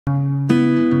Hello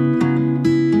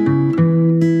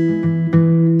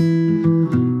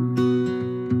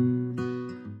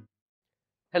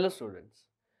students,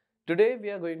 today we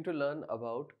are going to learn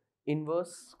about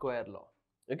inverse square law.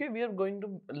 Okay, we are going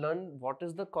to learn what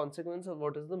is the consequence or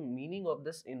what is the meaning of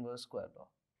this inverse square law.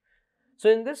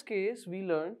 So in this case, we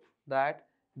learned that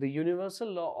the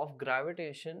universal law of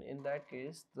gravitation, in that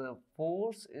case, the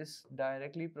force is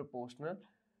directly proportional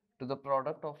to the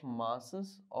product of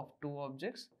masses of two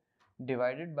objects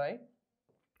divided by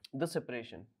the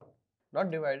separation. Not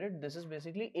divided, this is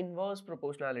basically inverse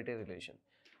proportionality relation.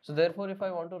 So therefore, if I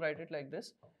want to write it like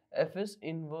this, F is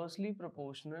inversely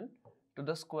proportional to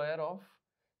the square of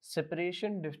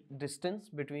separation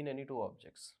distance between any two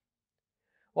objects.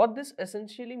 What this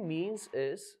essentially means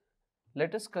is,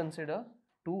 let us consider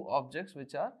two objects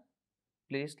which are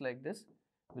placed like this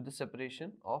with the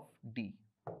separation of d.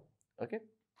 Okay.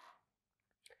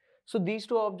 So these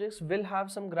two objects will have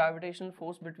some gravitational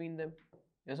force between them.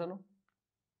 Yes or no?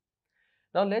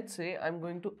 Now let's say I'm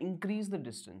going to increase the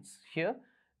distance. Here,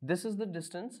 this is the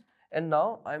distance, and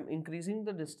now I'm increasing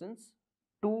the distance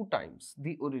 2 times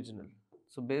the original.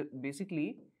 So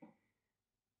basically,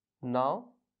 now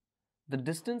the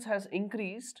distance has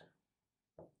increased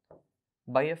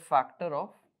by a factor of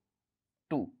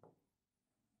 2.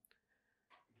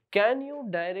 Can you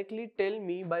directly tell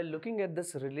me by looking at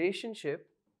this relationship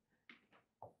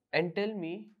and tell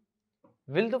me,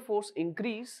 will the force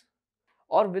increase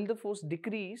or will the force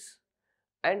decrease,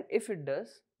 and if it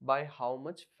does, by how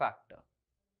much factor?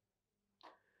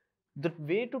 The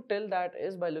way to tell that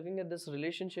is by looking at this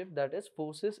relationship, that is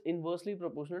force is inversely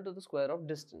proportional to the square of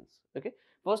distance. Okay,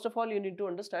 first of all you need to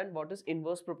understand what is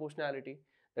inverse proportionality.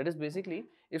 That is basically,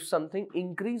 if something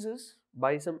increases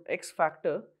by some x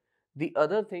factor, the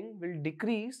other thing will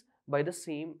decrease by the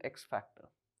same x factor.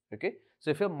 Okay,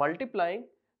 so if you're multiplying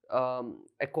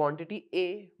a quantity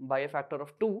a by a factor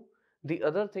of 2, the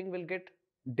other thing will get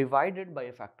divided by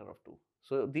a factor of 2.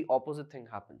 So the opposite thing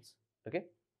happens. Okay,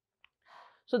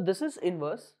 so this is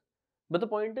inverse, but the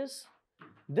point is,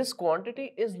 this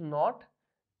quantity is not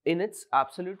in its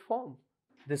absolute form.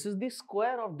 This is the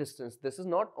square of distance. This is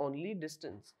not only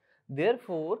distance.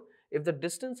 Therefore, if the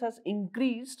distance has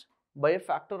increased by a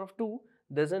factor of 2,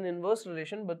 there's an inverse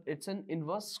relation, but it's an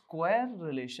inverse square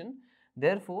relation.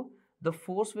 Therefore, the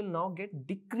force will now get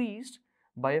decreased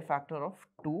by a factor of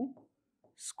 2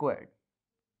 squared.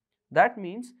 That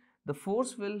means the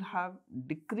force will have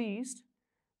decreased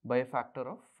by a factor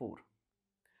of 4.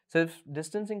 So if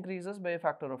distance increases by a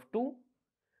factor of 2,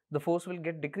 the force will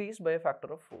get decreased by a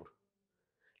factor of 4.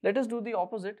 Let us do the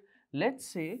opposite.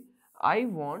 Let's say I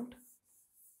want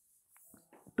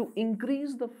to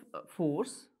increase the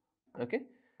force. Okay,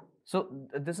 so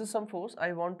this is some force.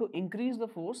 I want to increase the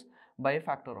force by a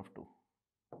factor of 2.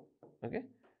 Okay,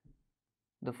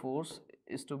 the force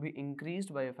is to be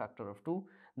increased by a factor of 2.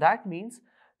 That means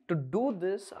to do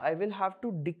this, I will have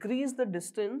to decrease the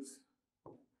distance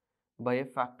by a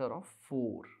factor of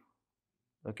 4.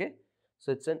 Okay,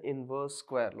 so it's an inverse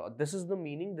square law. This is the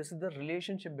meaning, this is the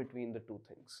relationship between the two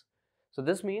things. So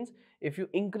this means if you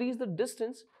increase the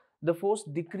distance, the force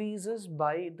decreases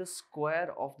by the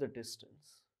square of the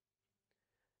distance.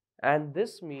 And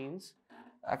this means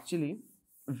actually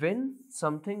when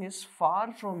something is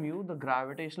far from you, the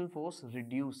gravitational force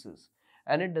reduces,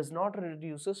 and it does not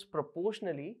reduces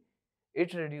proportionally,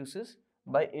 it reduces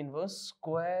by inverse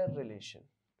square relation.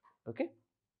 Okay,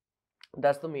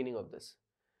 that's the meaning of this.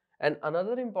 And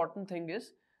another important thing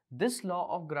is, this law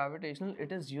of gravitational,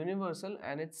 it is universal,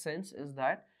 and its sense is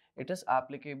that it is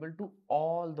applicable to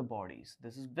all the bodies.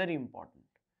 This is very important.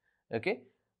 Okay,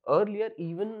 earlier,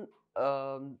 even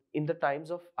in the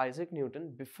times of Isaac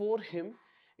Newton, before him,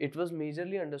 it was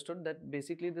majorly understood that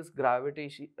basically this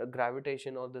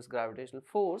gravitation or this gravitational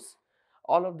force,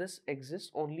 all of this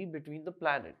exists only between the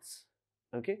planets.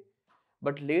 Okay,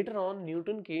 but later on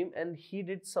Newton came and he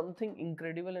did something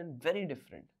incredible and very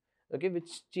different. Okay,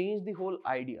 which changed the whole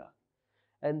idea.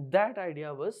 And that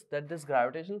idea was that this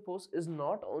gravitational force is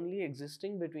not only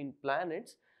existing between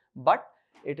planets, but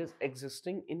it is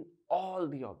existing in all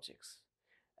the objects.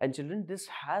 And children, this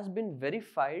has been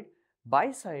verified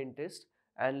by scientists,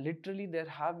 and literally there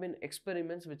have been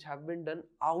experiments which have been done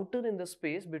outer in the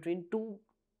space between two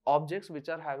objects which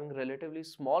are having relatively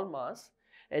small mass,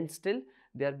 and still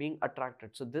they are being attracted.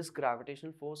 So this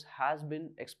gravitational force has been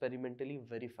experimentally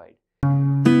verified.